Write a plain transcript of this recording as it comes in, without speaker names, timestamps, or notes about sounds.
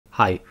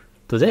Hi,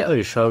 today I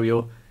will show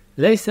you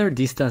laser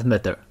distance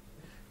meter.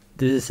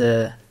 This is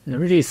a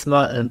really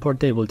small and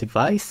portable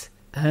device,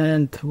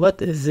 and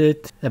what is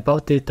it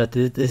about it that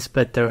it is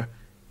better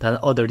than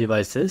other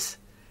devices?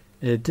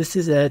 This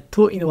is a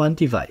 2-in-1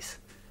 device.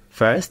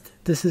 First,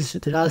 this is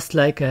just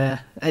like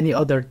any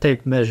other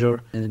tape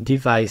measure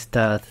device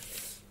that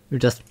you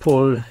just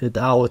pull it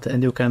out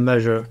and you can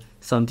measure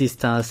some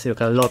distance, you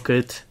can lock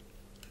it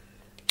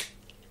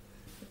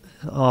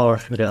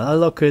or you can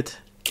unlock it,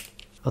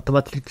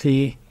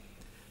 automatically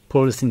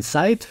pulls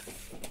inside.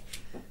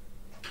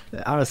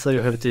 Also you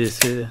have this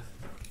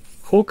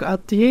hook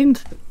at the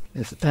end,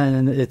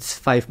 and it's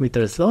 5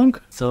 meters long,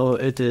 so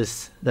it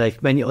is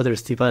like many other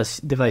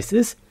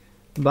devices.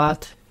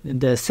 But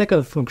the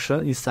second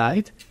function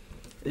inside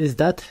is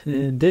that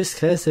this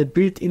has a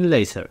built-in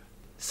laser.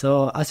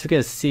 So as you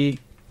can see,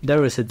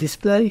 there is a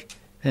display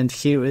and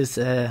here is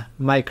a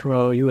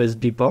micro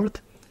USB board,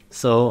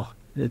 so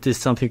it is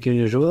something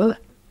unusual.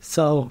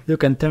 So you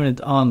can turn it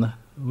on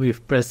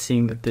with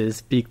pressing this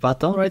big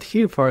button right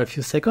here for a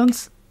few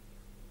seconds.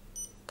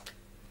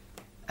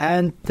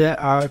 And there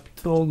are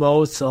two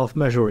modes of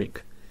measuring.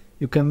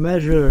 You can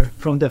measure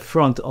from the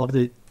front of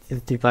the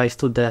device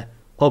to the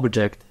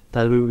object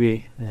that will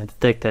be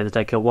detected,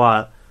 like a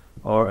wall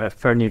or a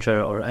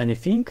furniture or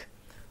anything.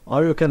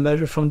 Or you can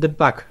measure from the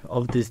back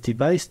of this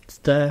device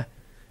to the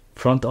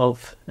front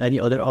of any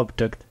other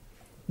object.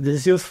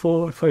 This is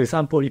useful, for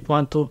example, if you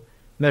want to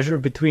measure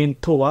between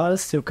two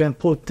walls, you can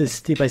put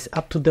this device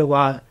up to the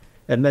wall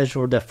and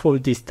measure the full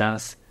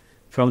distance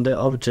from the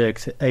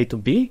object A to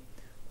B.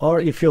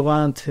 Or if you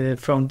want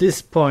from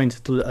this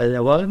point to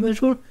the wall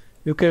measure,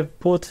 you can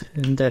put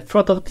in the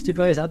front of the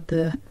device at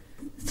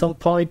some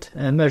point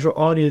and measure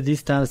only the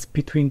distance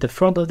between the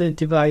front of the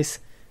device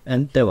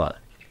and the wall.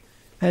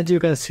 And you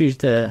can switch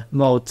the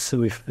modes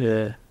with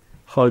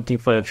holding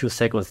for a few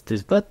seconds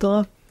this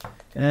button.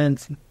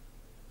 And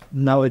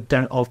now it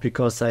turned off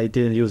because I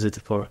didn't use it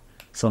for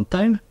some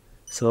time.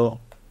 So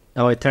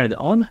now I turn it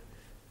on.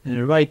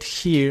 And right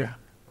here,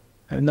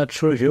 I'm not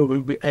sure if you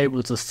will be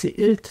able to see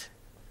it,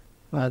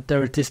 but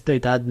there is display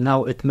that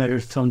now it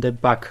measures from the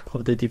back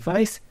of the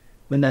device.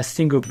 When I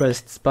single press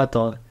this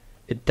button,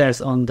 it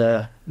turns on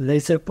the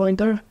laser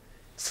pointer,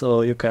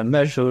 so you can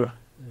measure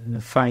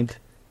and find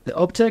the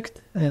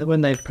object. And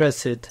when I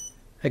press it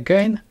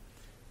again,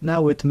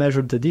 now it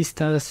measures the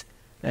distance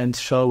and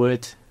show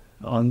it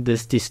on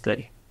this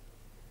display.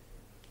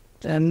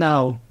 And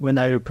now when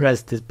I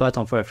press this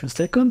button for a few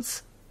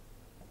seconds,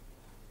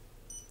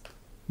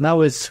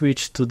 now it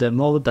switched to the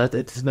mode that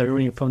it is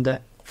measuring from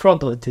the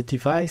front of the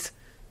device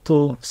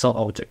to some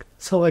object.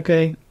 So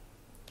again,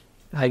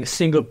 I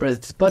single press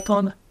this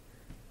button,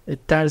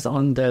 it turns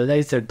on the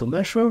laser to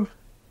measure.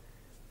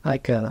 I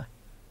can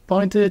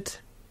point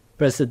it,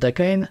 press it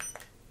again,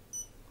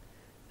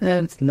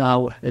 and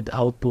now it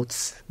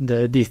outputs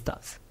the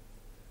distance.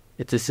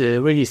 It is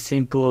really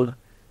simple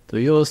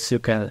to use. You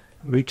can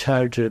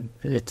recharge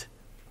it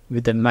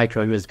with a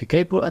micro USB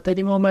cable at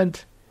any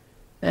moment,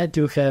 and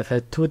you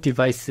have two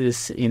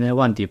devices in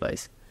one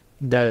device.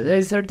 The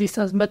laser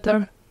distance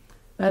meter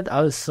and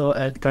also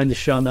a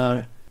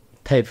traditional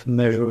tape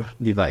measure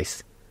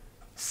device.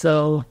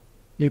 So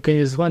you can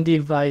use one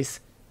device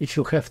if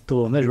you have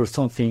to measure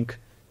something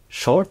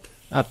short,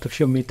 up to a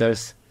few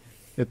meters.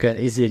 You can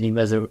easily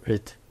measure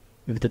it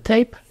with the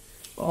tape,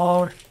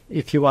 or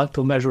if you want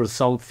to measure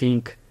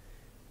something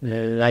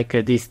like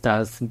a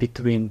distance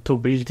between two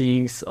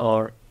buildings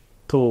or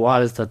two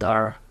walls that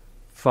are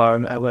far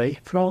away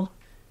from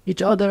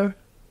each other,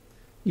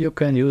 you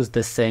can use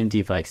the same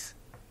device.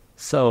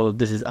 So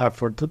this is all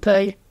for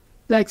today.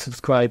 Like,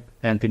 subscribe,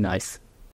 and be nice.